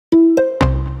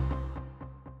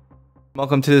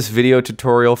Welcome to this video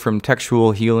tutorial from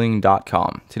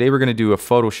textualhealing.com. Today we're going to do a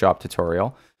Photoshop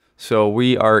tutorial. So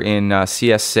we are in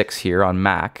CS6 here on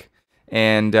Mac,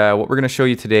 and what we're going to show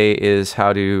you today is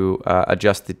how to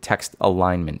adjust the text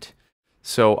alignment.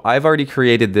 So I've already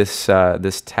created this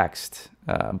this text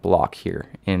block here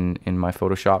in my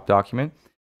Photoshop document,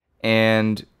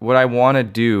 and what I want to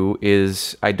do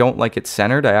is, I don't like it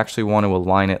centered. I actually want to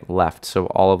align it left, so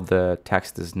all of the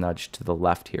text is nudged to the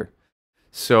left here.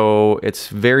 So it's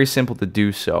very simple to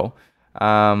do so.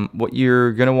 What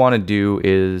you're going to want to do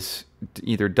is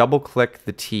either double click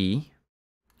the T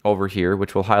over here,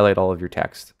 which will highlight all of your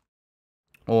text,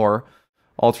 or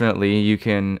alternatively you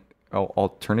can you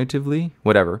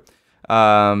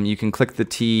can click the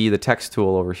T, the text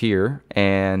tool over here,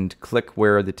 and click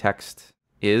where the text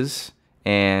is,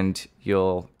 and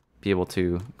you'll be able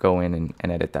to go in and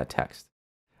edit that text.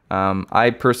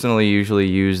 I personally usually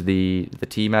use the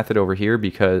T method over here,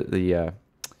 because the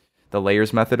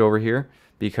layers method over here,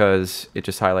 because it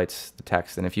just highlights the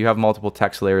text. And if you have multiple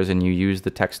text layers and you use the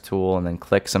text tool and then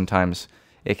click, sometimes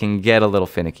it can get a little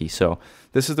finicky. So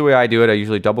this is the way I do it. I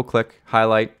usually double click,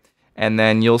 highlight, and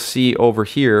then you'll see over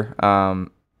here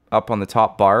up on the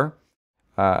top bar,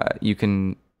 you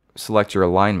can select your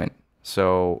alignment.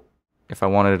 So if I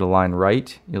wanted it to align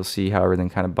right, you'll see how everything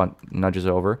kind of nudges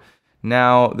over.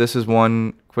 Now, this is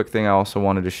one quick thing I also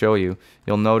wanted to show you.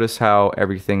 You'll notice how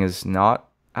everything is not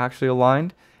actually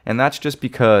aligned, and that's just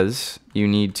because you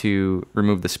need to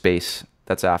remove the space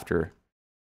that's after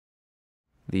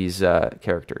these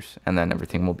characters, and then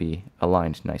everything will be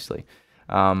aligned nicely.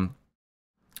 I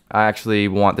actually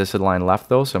want this aligned left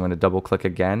though, so I'm going to double click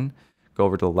again, go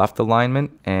over to the left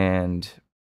alignment, and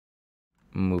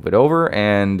move it over,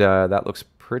 and that looks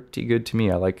pretty good to me.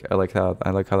 I like how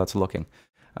that's looking.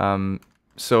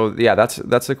 So yeah, that's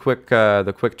the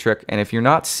quick trick. And if you're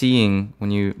not seeing,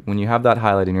 when you have that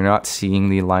highlight and you're not seeing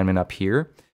the alignment up here,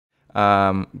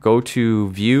 go to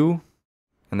View,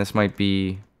 and this might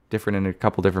be different in a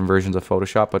couple different versions of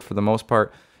Photoshop, but for the most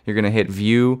part, you're going to hit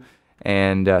View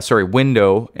and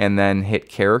Window, and then hit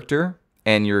Character,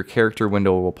 and your character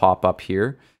window will pop up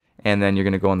here, and then you're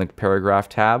going to go in the Paragraph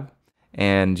tab,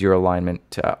 and your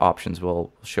alignment options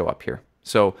will show up here.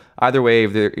 So either way,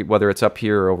 whether it's up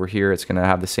here or over here, it's going to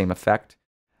have the same effect.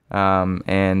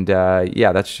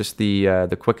 Yeah, that's just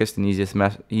the quickest and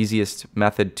easiest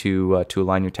method to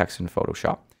align your text in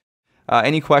Photoshop.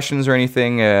 Any questions or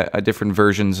anything, different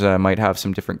versions might have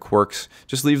some different quirks.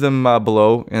 Just leave them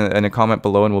below in a comment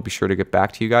below, and we'll be sure to get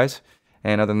back to you guys.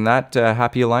 And other than that,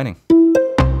 happy aligning.